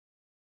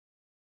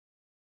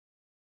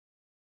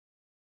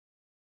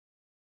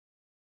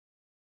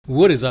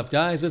What is up,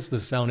 guys? It's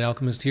the Sound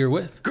Alchemist here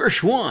with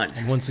Gershwan.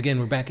 And once again,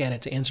 we're back at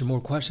it to answer more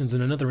questions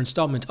in another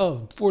installment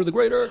of For the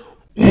Greater.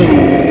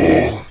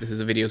 This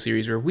is a video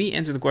series where we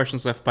answer the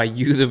questions left by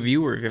you, the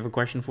viewer. If you have a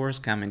question for us,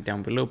 comment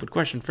down below. Put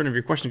question in front of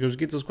your question goes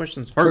get those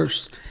questions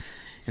first.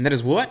 And that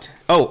is what?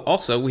 Oh,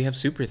 also, we have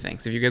super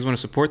thanks. If you guys want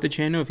to support the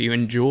channel, if you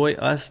enjoy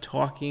us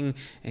talking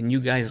and you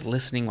guys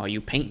listening while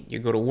you paint, you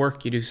go to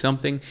work, you do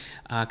something,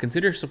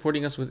 consider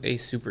supporting us with a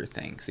super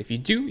thanks. If you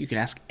do, you can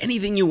ask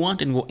anything you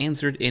want and we'll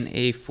answer it in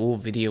a full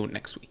video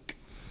next week.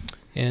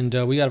 And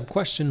we got a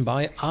question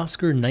by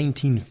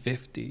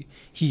Oscar1950.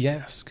 He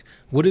asked,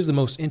 what is the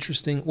most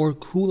interesting or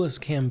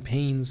coolest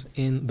campaigns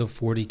in the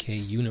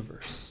 40K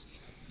universe?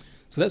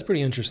 So that's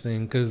pretty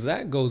interesting because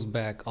that goes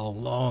back a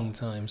long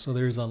time. So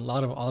there's a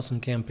lot of awesome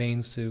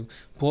campaigns to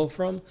pull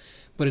from.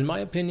 But in my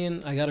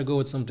opinion, I got to go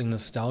with something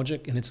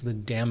nostalgic, and it's the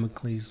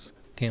Damocles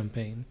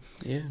campaign.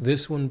 Yeah.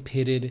 This one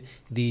pitted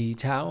the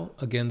Tau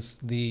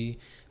against the,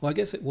 well, I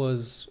guess it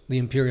was the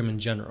Imperium in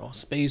general,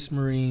 Space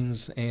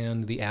Marines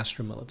and the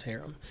Astra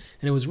Militarum.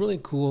 And it was really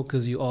cool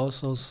because you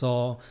also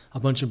saw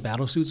a bunch of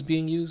battlesuits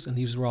being used, and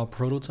these were all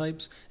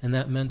prototypes, and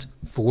that meant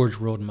Forge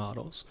World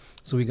models.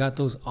 So we got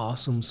those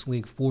awesome,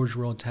 sleek Forge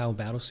World Tau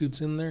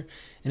battlesuits in there,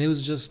 and it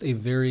was just a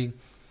very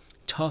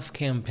tough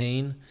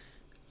campaign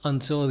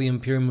until the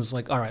Imperium was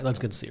like, all right, let's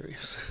get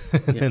serious.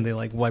 And they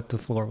like wiped the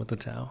floor with the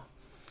Tau.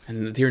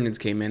 And the Tyranids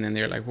came in and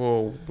they're like,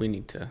 whoa, we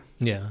need to...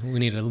 Yeah, we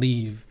need to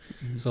leave.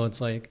 So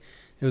it's like,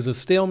 it was a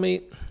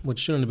stalemate, which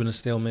shouldn't have been a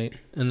stalemate.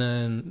 And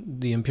then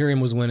the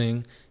Imperium was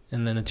winning.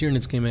 And then the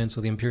Tyranids came in,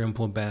 so the Imperium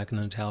pulled back. And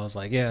then the Tau was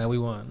like, yeah, we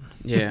won.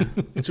 Yeah,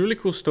 it's a really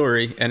cool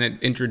story. And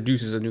it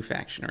introduces a new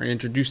faction, or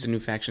introduced a new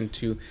faction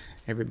to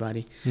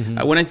everybody.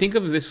 When I think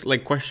of this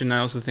like question, I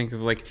also think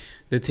of like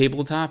the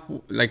tabletop,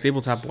 like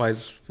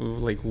tabletop-wise,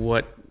 like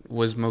what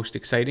was most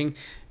exciting,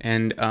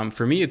 and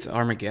for me it's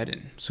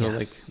Armageddon. So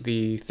like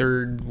the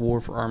third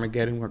war for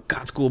Armageddon, where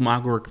Godskull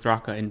Magor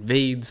Thraka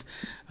invades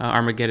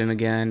Armageddon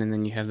again, and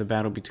then you have the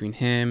battle between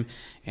him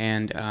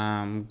and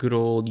good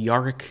old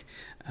Yarick.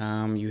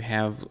 You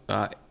have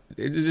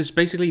it's just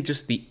basically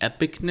just the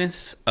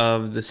epicness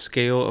of the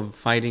scale of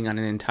fighting on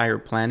an entire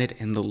planet,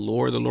 and the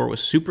lore. The lore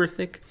was super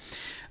thick.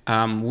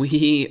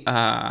 We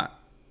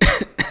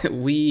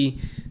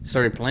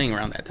started playing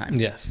around that time.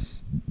 Yes.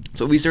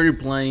 So we started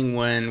playing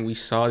when we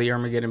saw the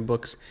Armageddon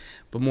books,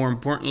 but more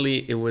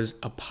importantly, it was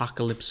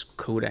Apocalypse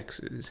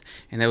Codexes,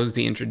 and that was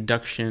the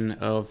introduction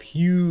of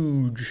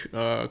huge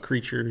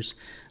creatures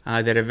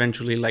that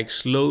eventually, like,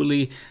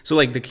 slowly... So,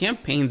 like, the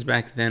campaigns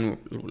back then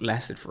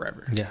lasted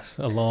forever. Yes,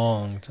 a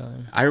long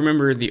time. I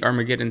remember the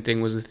Armageddon thing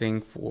was a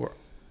thing for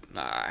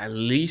at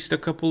least a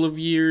couple of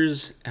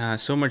years,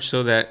 so much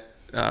so that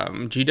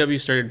GW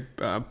started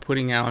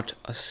putting out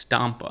a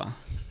Stampa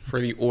for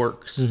the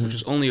orcs, which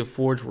was only a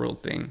Forge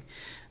World thing,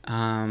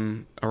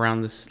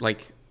 around this,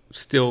 like,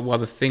 still, while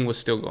the thing was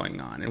still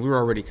going on, and we were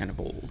already kind of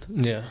old.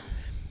 Yeah.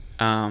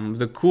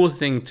 The cool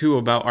thing, too,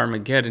 about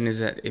Armageddon is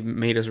that it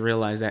made us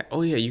realize that,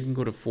 oh, yeah, you can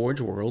go to Forge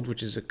World,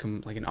 which is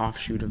like an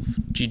offshoot of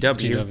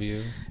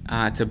GW.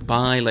 To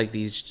buy, like,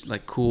 these,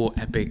 like, cool,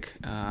 epic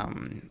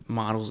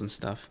models and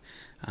stuff.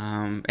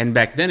 And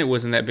back then, it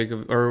wasn't that big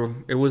of, or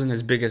it wasn't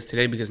as big as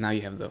today, because now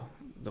you have the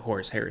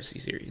Horus Heresy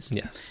series.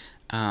 Yes.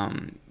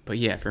 But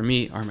yeah, for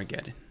me,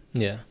 Armageddon.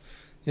 Yeah.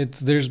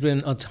 There's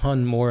been a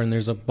ton more, and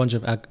there's a bunch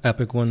of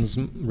epic ones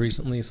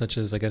recently, such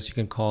as, I guess you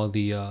can call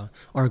the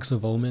Arcs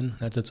of Omen.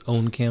 That's its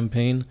own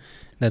campaign.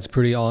 That's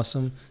pretty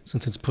awesome,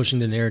 since it's pushing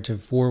the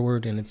narrative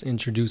forward, and it's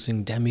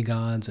introducing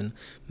demigods and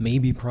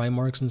maybe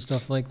Primarchs and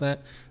stuff like that.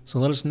 So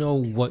let us know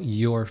what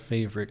your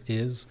favorite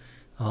is.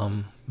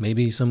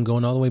 Maybe some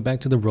going all the way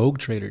back to the Rogue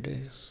Trader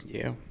days.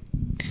 Yeah.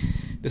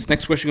 This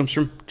next question comes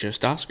from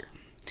Just Oscar.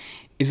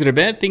 Is it a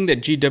bad thing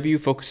that GW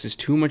focuses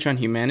too much on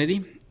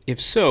humanity? If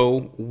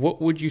so,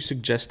 what would you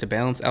suggest to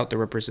balance out the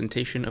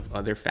representation of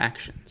other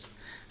factions?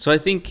 So I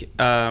think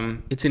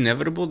it's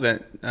inevitable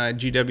that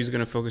GW is going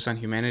to focus on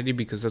humanity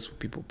because that's what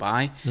people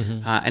buy.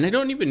 And I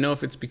don't even know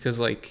if it's because,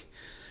 like,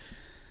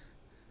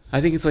 I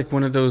think it's like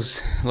one of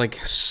those like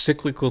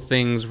cyclical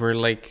things where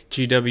like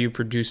GW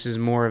produces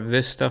more of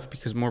this stuff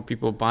because more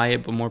people buy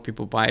it, but more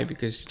people buy it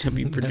because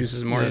GW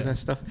produces more of that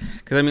stuff.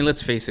 Because I mean,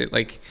 let's face it,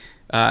 like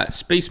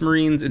Space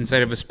Marines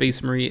inside of a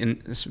Space Marine,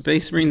 and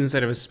Space Marines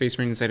inside of a Space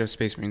Marine inside of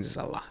Space Marines is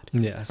a lot.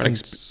 Yeah,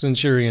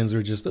 Centurions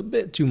were just a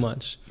bit too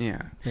much.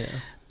 Yeah. Yeah.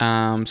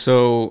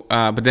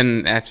 But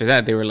then after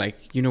that, they were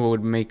like, you know what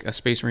would make a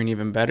Space Marine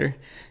even better?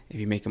 If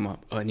you make them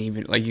up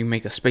uneven, like you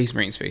make a Space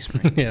Marine.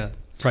 Yeah.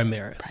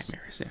 Primaris,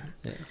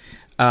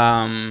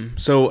 yeah.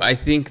 So I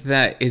think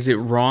that, is it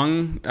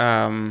wrong?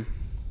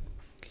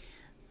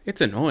 It's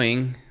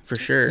annoying for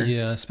sure.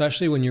 Yeah,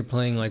 especially when you're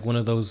playing like one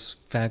of those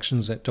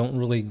factions that don't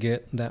really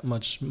get that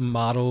much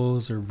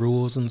models or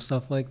rules and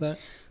stuff like that,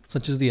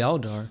 such as the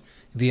Eldar.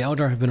 The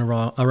Eldar have been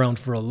around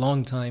for a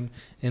long time,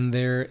 and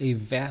they're a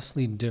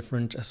vastly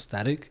different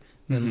aesthetic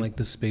than like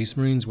the Space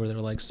Marines, where they're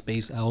like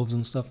space elves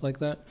and stuff like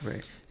that.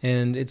 Right.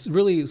 And it's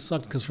really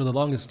sucked because for the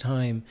longest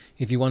time,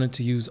 if you wanted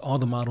to use all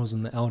the models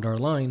in the Eldar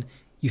line,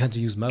 you had to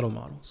use metal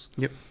models.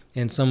 Yep.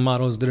 and some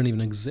models didn't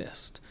even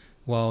exist.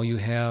 While you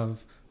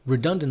have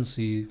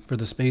redundancy for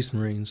the Space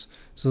Marines,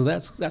 so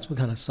that's what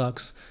kind of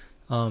sucks.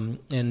 And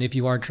if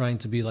you are trying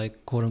to be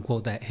like quote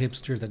unquote that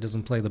hipster that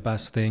doesn't play the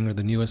best thing or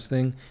the newest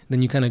thing,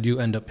 then you kind of do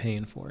end up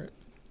paying for it.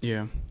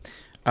 Yeah.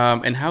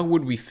 And how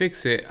would we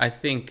fix it? I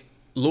think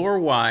lore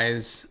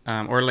wise,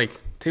 or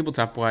like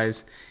tabletop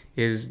wise,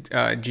 is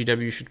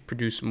GW should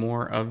produce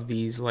more of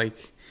these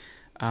like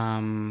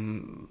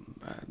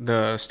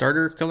the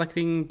starter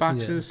collecting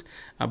boxes,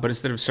 but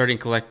instead of starting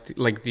collect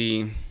like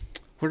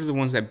what are the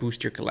ones that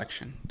boost your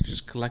collection?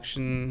 Just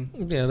collection.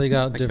 Yeah, they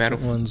got like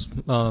different ones.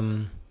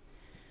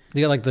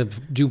 They got like the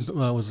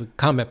was it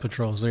combat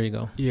patrols? There you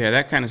go. Yeah,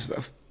 that kind of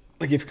stuff.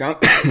 Like if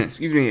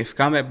if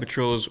combat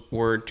patrols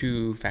were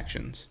 2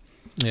 factions.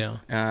 Yeah,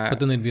 but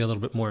then they'd be a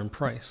little bit more in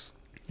price,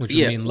 which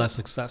would mean less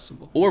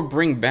accessible. Or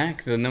bring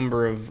back the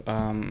number of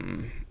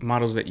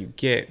models that you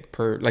get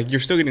per. Like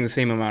you're still getting the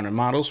same amount of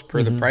models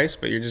per the price,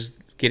 but you're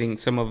just getting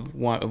some of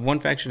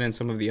one faction and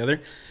some of the other.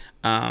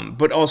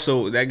 But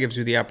also that gives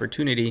you the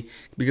opportunity,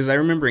 because I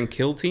remember in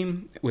Kill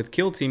Team,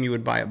 you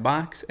would buy a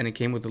box and it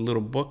came with a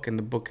little book, and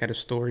the book had a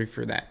story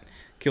for that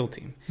Kill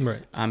Team.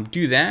 Right.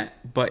 Do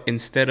that, but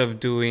instead of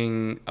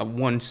doing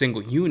one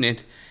single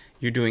unit,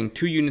 you're doing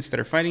 2 units that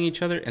are fighting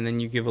each other, and then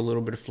you give a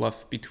little bit of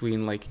fluff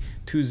between like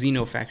 2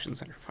 Xeno factions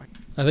that are fighting.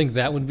 I think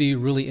that would be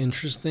really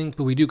interesting,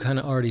 but we do kind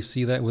of already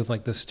see that with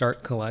like the starter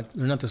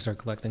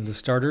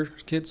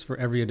kits for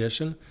every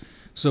edition.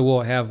 So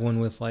we'll have one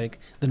with like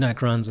the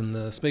Necrons and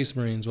the Space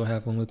Marines. We'll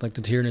have one with like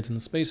the Tyranids and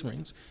the Space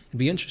Marines. It'd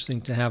be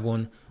interesting to have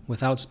one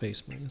without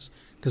Space Marines,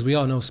 because we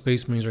all know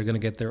Space Marines are going to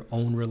get their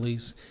own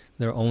release,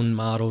 their own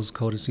models,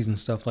 codices, and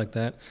stuff like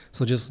that.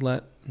 So just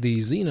let the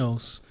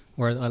Xenos,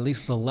 or at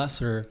least the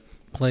lesser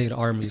played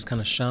armies, kind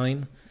of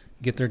shine,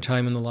 get their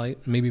time in the light,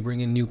 maybe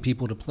bring in new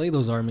people to play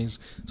those armies,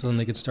 so then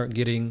they could start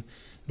getting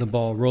the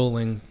ball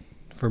rolling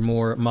for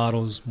more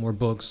models, more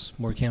books,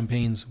 more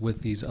campaigns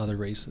with these other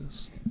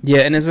races. Yeah,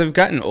 and as I've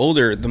gotten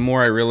older, the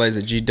more I realize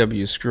that GW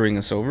is screwing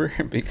us over,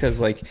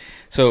 because like,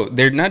 so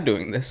they're not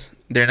doing this.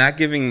 They're not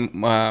giving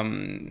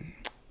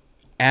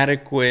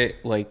adequate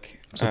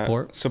like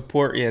support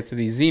to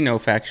these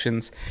Xeno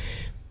factions,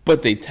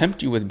 but they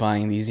tempt you with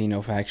buying these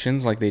Xeno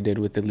factions like they did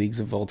with the Leagues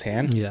of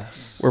Voltan.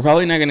 Yes. We're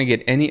probably not going to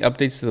get any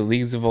updates to the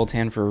Leagues of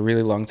Voltan for a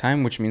really long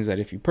time, which means that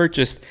if you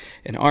purchased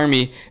an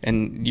army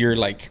and you're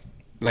like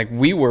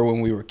we were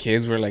when we were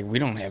kids, we're like, we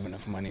don't have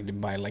enough money to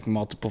buy like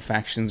multiple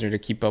factions or to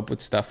keep up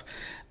with stuff.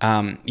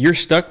 You're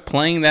stuck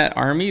playing that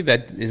army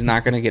that is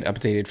not going to get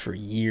updated for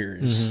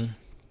years. Mm-hmm.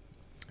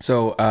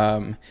 So,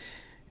 and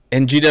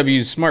GW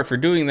is smart for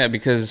doing that,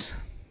 because,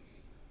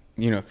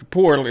 you know, if you're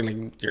poor,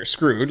 like, you're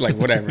screwed, like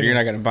whatever, you're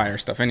not going to buy our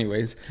stuff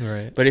anyways.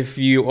 Right. But if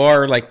you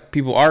are like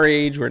people our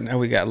age, where now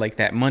we got like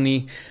that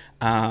money,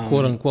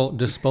 quote unquote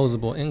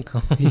disposable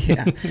income.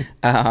 Yeah.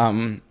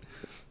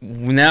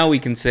 Now we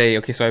can say,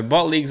 okay, so I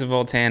bought Leagues of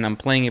Voltan, I'm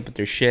playing it, but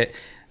they're shit.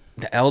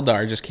 The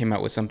Eldar just came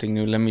out with something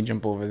new. Let me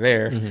jump over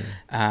there,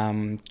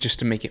 just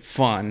to make it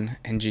fun.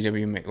 And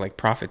GW make like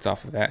profits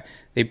off of that.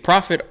 They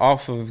profit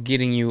off of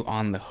getting you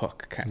on the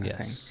hook, kind of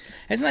thing.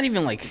 It's not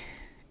even like,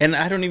 and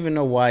I don't even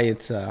know why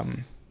it's.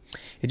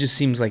 It just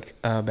seems like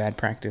a bad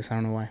practice. I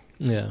don't know why.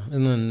 Yeah,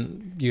 and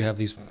then you have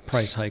these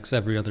price hikes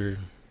every other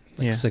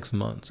 6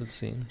 months, it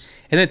seems.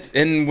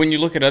 And when you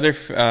look at other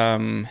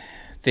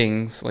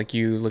things, like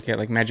you look at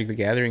like Magic the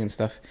Gathering and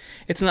stuff,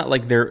 it's not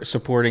like they're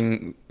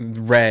supporting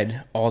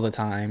red all the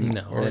time.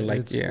 No, or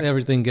like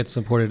everything gets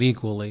supported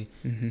equally.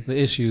 The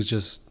issue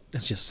is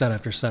it's just set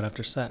after set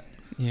after set.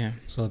 Yeah.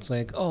 So it's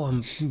like, oh,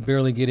 I'm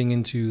barely getting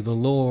into the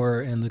lore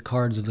and the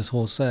cards of this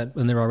whole set,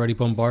 and they're already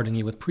bombarding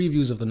you with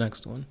previews of the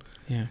next one.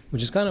 Yeah.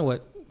 Which is kind of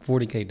what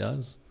 40K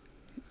does.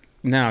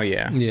 Now,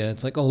 yeah. Yeah,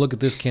 it's like, oh, look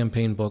at this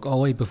campaign book. Oh,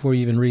 wait, before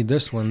you even read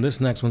this one,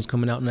 this next one's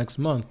coming out next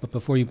month. But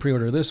before you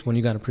pre-order this one,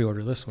 you got to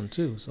pre-order this one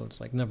too. So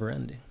it's like never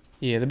ending.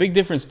 Yeah, the big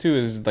difference too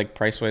is like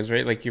price-wise,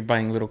 right? Like you're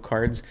buying little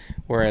cards,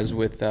 whereas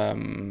with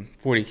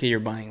 40K, you're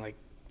buying like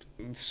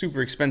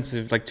super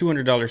expensive, like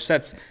 $200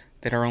 sets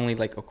that are only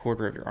like a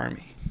quarter of your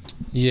army.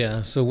 Yeah,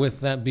 so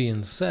with that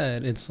being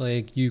said, it's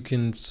like you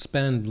can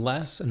spend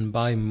less and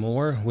buy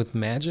more with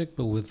Magic,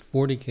 but with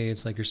 40K,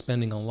 it's like you're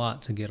spending a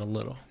lot to get a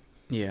little.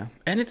 Yeah,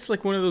 and it's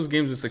like one of those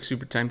games that's like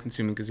super time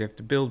consuming, because you have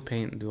to build,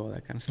 paint, and do all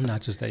that kind of stuff.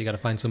 Not just that, you got to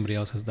find somebody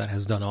else that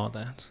has done all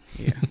that.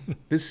 Yeah,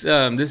 this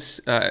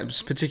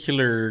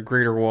particular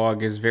Greater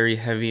WAAAGH is very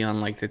heavy on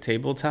like the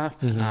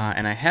tabletop,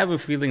 and I have a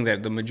feeling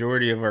that the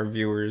majority of our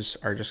viewers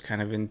are just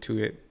kind of into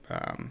it.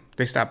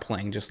 They stopped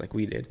playing just like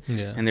we did,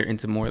 and they're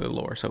into more of the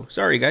lore. So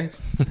sorry,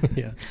 guys.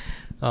 Yeah,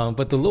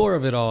 but the lore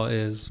of it all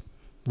is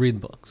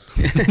read books.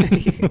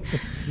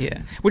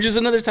 Yeah, which is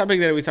another topic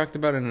that we talked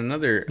about in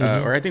another,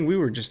 or I think we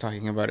were just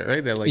talking about it,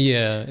 right? That like,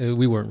 yeah,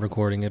 we weren't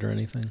recording it or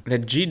anything.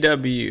 That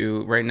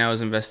GW right now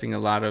is investing a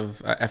lot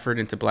of effort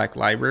into Black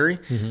Library,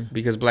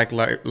 because Black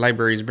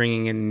Library is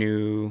bringing in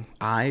new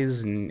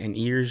eyes and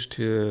ears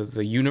to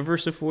the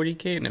universe of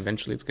 40K, and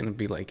eventually it's going to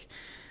be like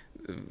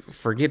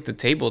forget the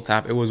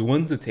tabletop. It was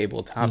once a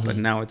tabletop, but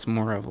now it's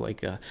more of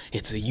like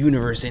it's a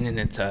universe in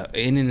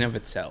and of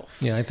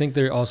itself. Yeah, I think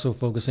they're also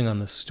focusing on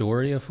the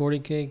story of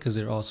 40K because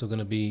they're also going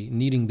to be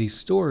needing these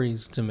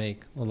stories to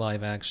make a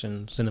live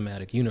action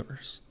cinematic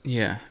universe.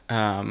 Yeah.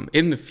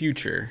 In the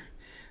future,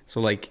 so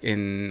like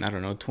in, I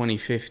don't know,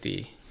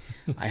 2050,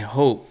 I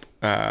hope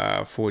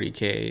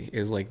 40K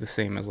is like the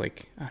same as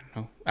like, I don't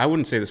know, I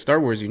wouldn't say the Star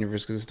Wars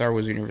universe because the Star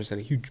Wars universe had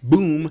a huge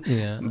boom.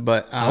 Yeah,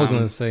 but I was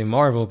gonna say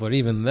Marvel, but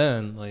even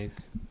then, like,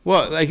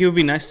 well, like it would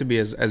be nice to be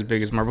as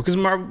big as Marvel because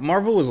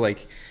Marvel was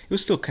like, it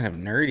was still kind of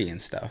nerdy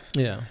and stuff.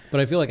 Yeah,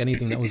 but I feel like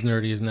anything that was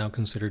nerdy is now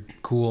considered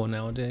cool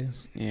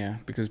nowadays. Yeah,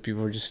 because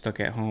people are just stuck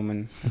at home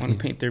and want to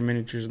paint their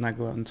miniatures and not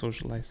go out and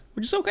socialize,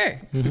 which is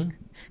okay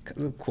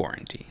because of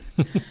quarantine.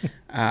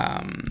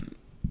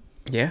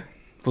 Yeah.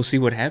 We'll see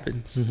what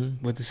happens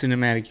with the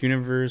cinematic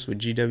universe, with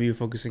GW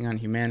focusing on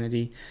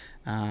humanity.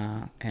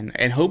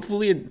 And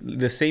hopefully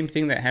the same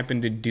thing that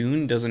happened to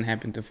Dune doesn't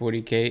happen to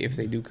 40K if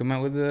they do come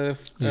out with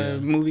a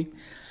movie.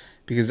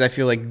 Because I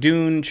feel like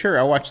Dune, sure,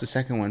 I'll watch the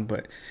second one,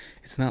 but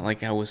it's not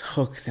like I was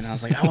hooked and I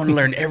was like, I want to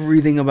learn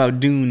everything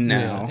about Dune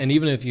now. Yeah. And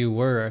even if you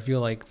were, I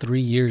feel like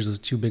 3 years is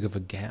too big of a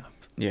gap.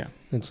 Yeah.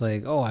 It's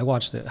like, oh, I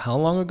watched it how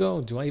long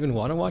ago? Do I even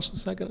want to watch the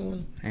second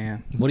one? Yeah.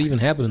 What even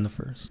happened in the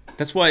first?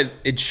 That's why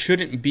it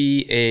shouldn't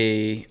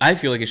be I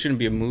feel like it shouldn't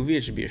be a movie,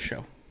 it should be a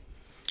show.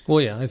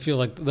 Well, yeah, I feel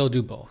like they'll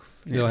do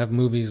both. Yeah. They'll have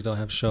movies, they'll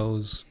have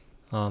shows,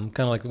 kind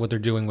of like what they're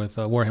doing with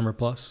Warhammer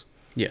Plus.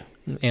 Yeah.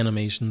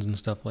 Animations and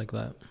stuff like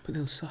that. But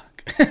they'll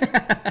suck.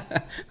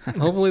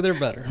 Hopefully they're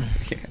better.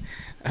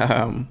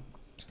 Yeah.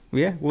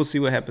 Yeah, we'll see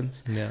what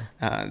happens. Yeah.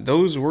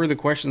 Those were the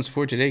questions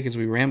for today because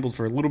we rambled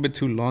for a little bit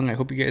too long. I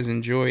hope you guys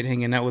enjoyed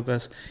hanging out with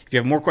us. If you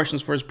have more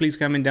questions for us, please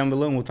comment down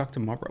below and we'll talk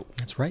tomorrow.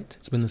 That's right.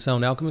 It's been the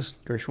Sound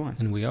Alchemist. Gershwan.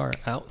 And we are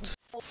out.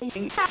 Always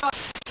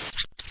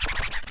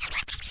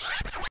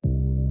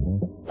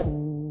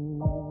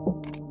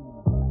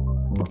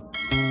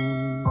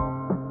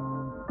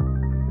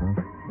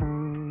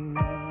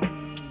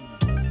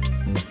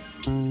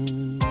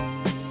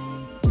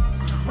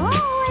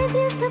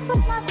used to put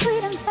my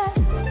freedom first,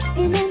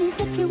 and then